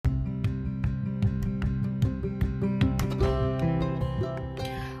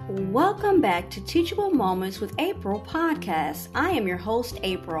Welcome back to Teachable Moments with April podcast. I am your host,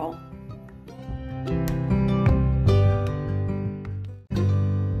 April.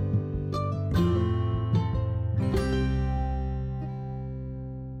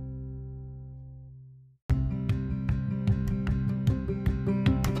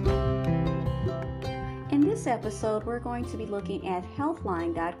 In this episode, we're going to be looking at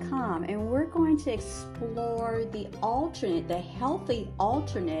healthline.com, and we're going to explore the healthy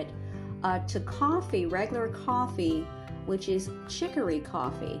alternate to coffee, regular coffee, which is chicory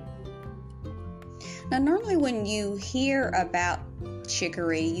coffee. Now, normally when you hear about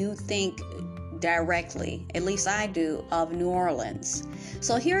chicory, you think directly, at least I do, of New Orleans.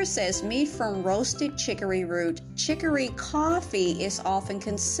 So here it says, made from roasted chicory root, chicory coffee is often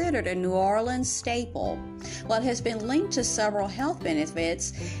considered a New Orleans staple. While it has been linked to several health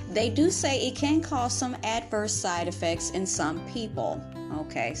benefits, they do say it can cause some adverse side effects in some people.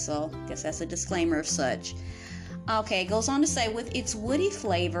 Okay, so I guess that's a disclaimer of such. Okay, it goes on to say, with its woody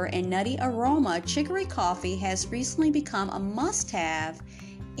flavor and nutty aroma, chicory coffee has recently become a must-have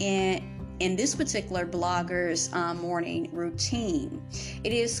in this particular blogger's morning routine.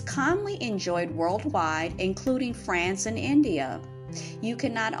 It is commonly enjoyed worldwide, including France and India. You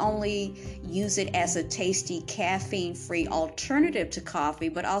can not only use it as a tasty caffeine-free alternative to coffee,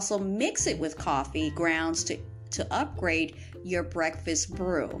 but also mix it with coffee grounds to upgrade your breakfast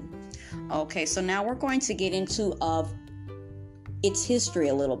brew. Okay, so now we're going to get into its history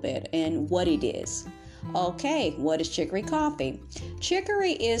a little bit and what it is. Okay, what is chicory coffee?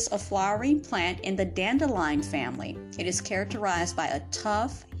 Chicory is a flowering plant in the dandelion family. It is characterized by a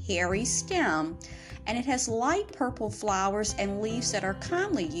tough, hairy stem, and it has light purple flowers and leaves that are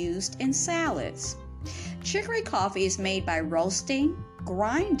commonly used in salads. Chicory coffee is made by roasting,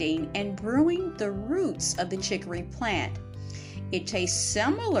 grinding, and brewing the roots of the chicory plant. It tastes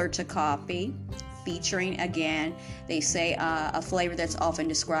similar to coffee, featuring, again, they say a flavor that's often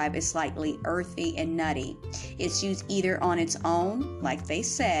described as slightly earthy and nutty. It's used either on its own, like they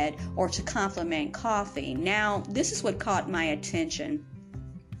said, or to complement coffee. Now, this is what caught my attention.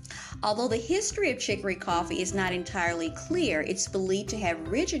 Although the history of chicory coffee is not entirely clear, it's believed to have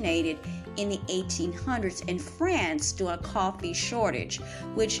originated in the 1800s in France due to a coffee shortage,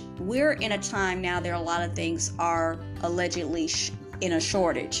 which we're in a time now there are a lot of things are allegedly in a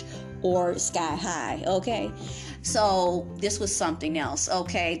shortage or sky high, okay? So this was something else,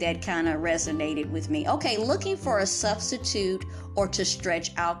 okay, that kind of resonated with me. Okay, looking for a substitute or to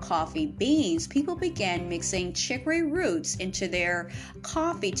stretch out coffee beans, people began mixing chicory roots into their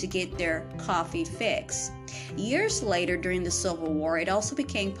coffee to get their coffee fix. Years later, during the Civil War, it also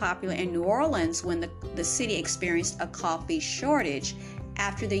became popular in New Orleans when the city experienced a coffee shortage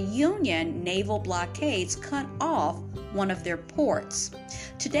after the Union naval blockades cut off one of their ports.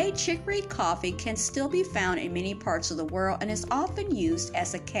 Today, chicory coffee can still be found in many parts of the world and is often used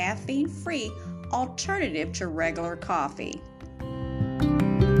as a caffeine-free alternative to regular coffee.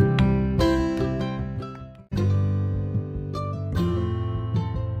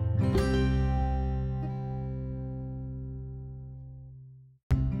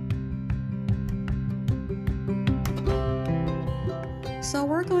 So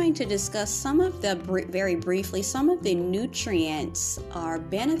we're going to discuss very briefly, some of the nutrients or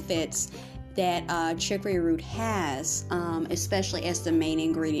benefits that chicory root has, especially as the main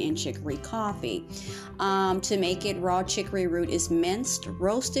ingredient in chicory coffee. To make it, raw chicory root is minced,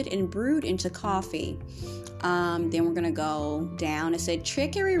 roasted, and brewed into coffee. Then we're going to go down. It said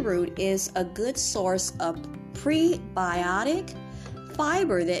chicory root is a good source of prebiotic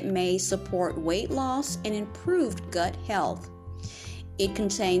fiber that may support weight loss and improved gut health. It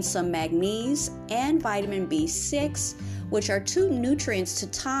contains some magnesium and vitamin B6, which are two nutrients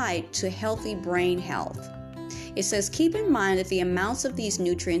tied to healthy brain health. It says, keep in mind that the amounts of these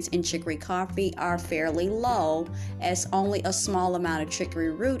nutrients in chicory coffee are fairly low, as only a small amount of chicory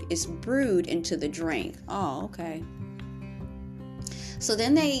root is brewed into the drink. Oh, okay. So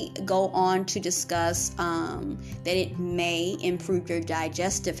then they go on to discuss that it may improve your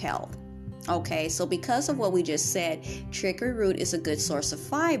digestive health. Okay, so because of what we just said, chicory root is a good source of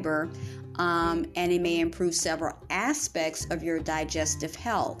fiber, and it may improve several aspects of your digestive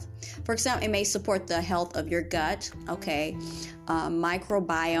health. For example, it may support the health of your gut, okay,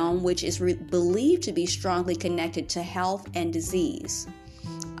 microbiome, which is believed to be strongly connected to health and disease.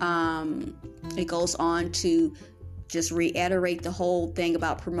 It goes on to just reiterate the whole thing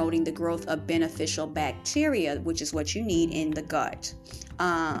about promoting the growth of beneficial bacteria, which is what you need in the gut.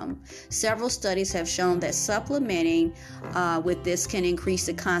 Several studies have shown that supplementing with this can increase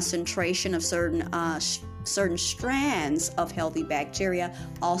the concentration of certain certain strands of healthy bacteria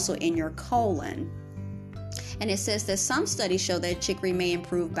also in your colon. And it says that some studies show that chicory may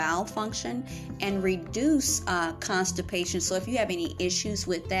improve bowel function and reduce constipation. So if you have any issues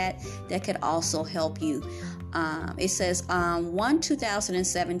with that, that could also help you. It says one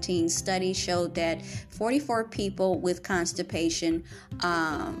 2017 study showed that 44 people with constipation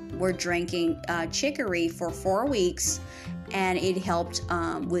were drinking chicory for 4 weeks, and it helped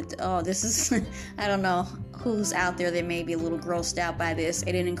with, this is, I don't know who's out there that may be a little grossed out by this.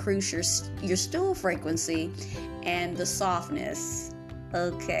 It increases your stool frequency and the softness.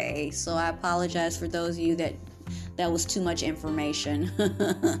 Okay, so I apologize for those of you that was too much information.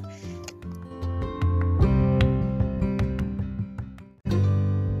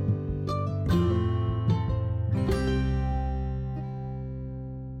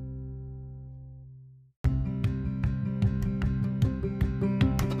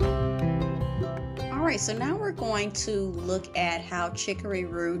 So now we're going to look at how chicory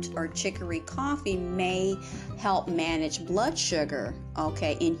root or chicory coffee may help manage blood sugar,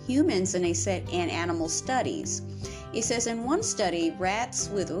 okay, in humans, and they said in animal studies. It says in one study, rats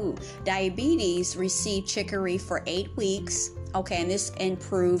with diabetes received chicory for 8 weeks, okay, and this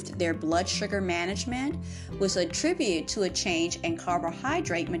improved their blood sugar management, was attributed to a change in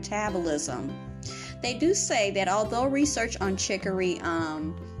carbohydrate metabolism. They do say that although research on chicory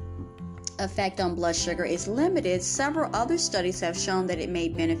effect on blood sugar is limited, several other studies have shown that it may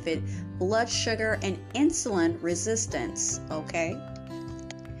benefit blood sugar and insulin resistance. Okay,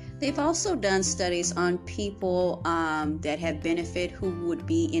 they've also done studies on people that have benefit who would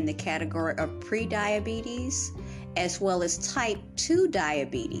be in the category of pre-diabetes as well as type 2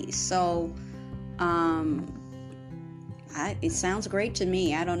 diabetes. So it sounds great to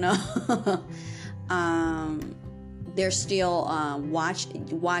me. I don't know. They're still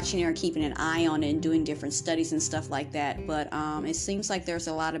watching or keeping an eye on it and doing different studies and stuff like that. But it seems like there's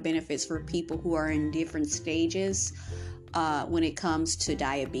a lot of benefits for people who are in different stages when it comes to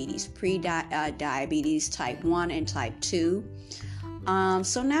diabetes, pre-diabetes, type 1 and type 2.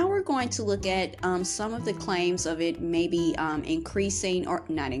 So now we're going to look at some of the claims of it maybe decreasing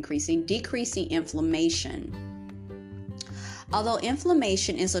inflammation. Although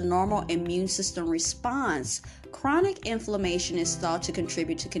inflammation is a normal immune system response, chronic inflammation is thought to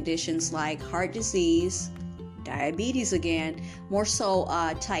contribute to conditions like heart disease, diabetes again, more so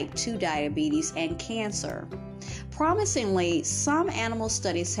type 2 diabetes, and cancer. Promisingly, some animal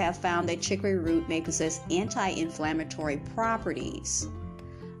studies have found that chicory root may possess anti-inflammatory properties.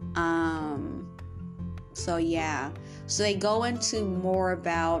 So they go into more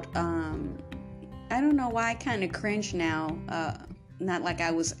about I don't know why I kind of cringe now. Not like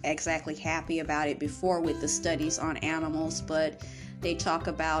I was exactly happy about it before with the studies on animals, but they talk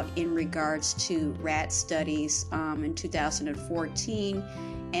about in regards to rat studies in 2014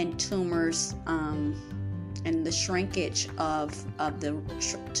 and tumors and the shrinkage of the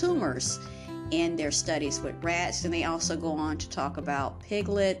tumors in their studies with rats. And they also go on to talk about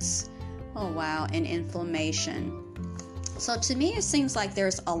piglets, and inflammation. So to me, it seems like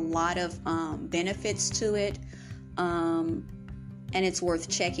there's a lot of benefits to it, and it's worth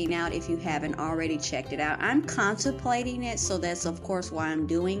checking out if you haven't already checked it out. I'm contemplating it, so that's of course why I'm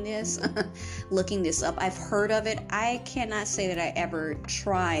doing this, looking this up. I've heard of it. I cannot say that I ever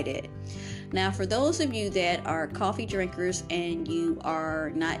tried it. Now, for those of you that are coffee drinkers and you are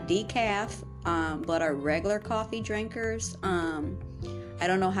not decaf, but are regular coffee drinkers, I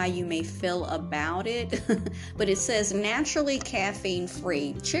don't know how you may feel about it, but it says naturally caffeine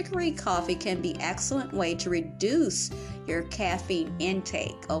free. Chicory coffee can be an excellent way to reduce your caffeine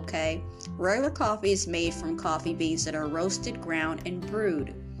intake, okay? Regular coffee is made from coffee beans that are roasted, ground, and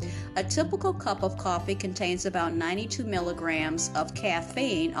brewed. A typical cup of coffee contains about 92 milligrams of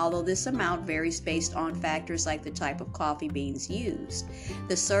caffeine, although this amount varies based on factors like the type of coffee beans used,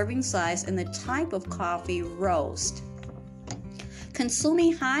 the serving size, and the type of coffee roast.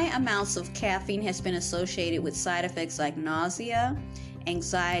 Consuming high amounts of caffeine has been associated with side effects like nausea,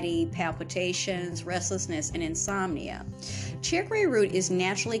 anxiety, palpitations, restlessness, and insomnia. Chicory root is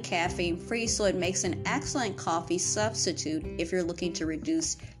naturally caffeine-free, so it makes an excellent coffee substitute if you're looking to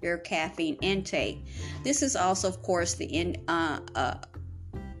reduce your caffeine intake. This is also, of course,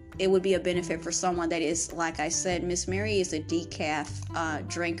 it would be a benefit for someone that is, like I said, Miss Mary is a decaf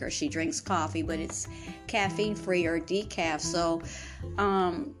drinker. She drinks coffee, but it's caffeine-free or decaf. So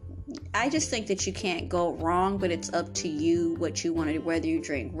I just think that you can't go wrong, but it's up to you what you want to do, whether you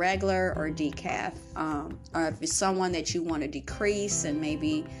drink regular or decaf, or if it's someone that you want to decrease and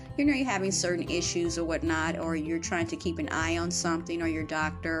maybe, you're having certain issues or whatnot, or you're trying to keep an eye on something, or your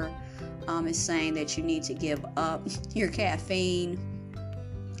doctor is saying that you need to give up your caffeine.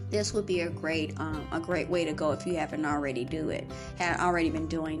 This would be a great way to go if you haven't already been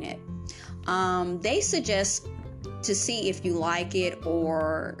doing it. They suggest to see if you like it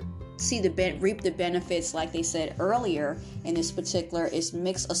or reap the benefits, like they said earlier in this particular, is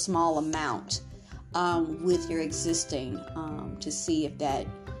mix a small amount with your existing to see if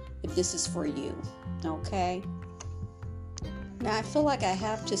this is for you. Okay. Now I feel like I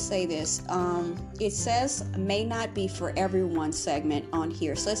have to say this. It says may not be for everyone segment on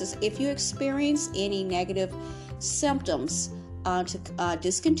here. So it says if you experience any negative symptoms, to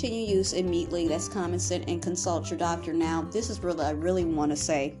discontinue use immediately. That's common sense, and consult your doctor. Now, this is I really want to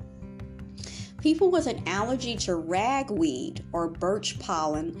say. People with an allergy to ragweed or birch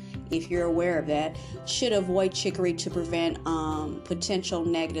pollen, if you're aware of that, should avoid chicory to prevent potential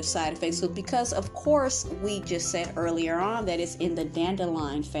negative side effects. So because, of course, we just said earlier on that it's in the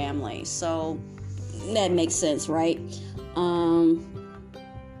dandelion family. So that makes sense, right? And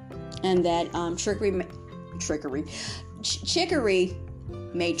that chicory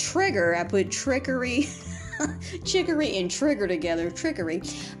may trigger, I put trickery, chicory and trigger together, trickery,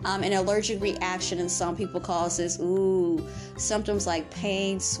 an allergic reaction, and some people causes symptoms like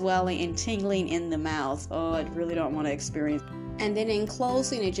pain, swelling, and tingling in the mouth. Oh, I really don't want to experience. And then in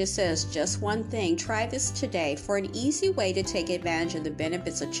closing, it just says, just one thing, try this today. For an easy way to take advantage of the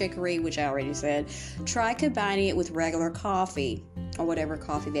benefits of chicory, which I already said, try combining it with regular coffee or whatever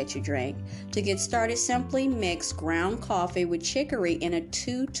coffee that you drink. To get started, simply mix ground coffee with chicory in a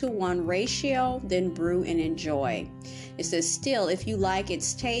 2-to-1 ratio, then brew and enjoy. It says, still, if you like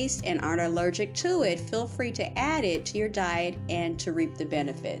its taste and aren't allergic to it, feel free to add it to your diet and to reap the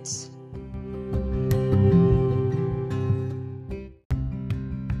benefits.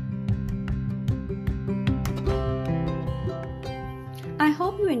 I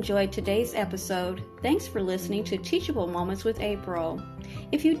hope you enjoyed today's episode. Thanks for listening to Teachable Moments with April.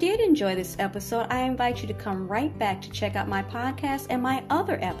 If you did enjoy this episode, I invite you to come right back to check out my podcast and my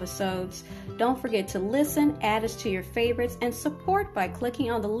other episodes. Don't forget to listen, add us to your favorites, and support by clicking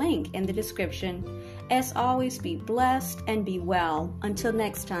on the link in the description. As always, be blessed and be well. Until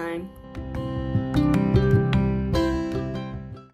next time.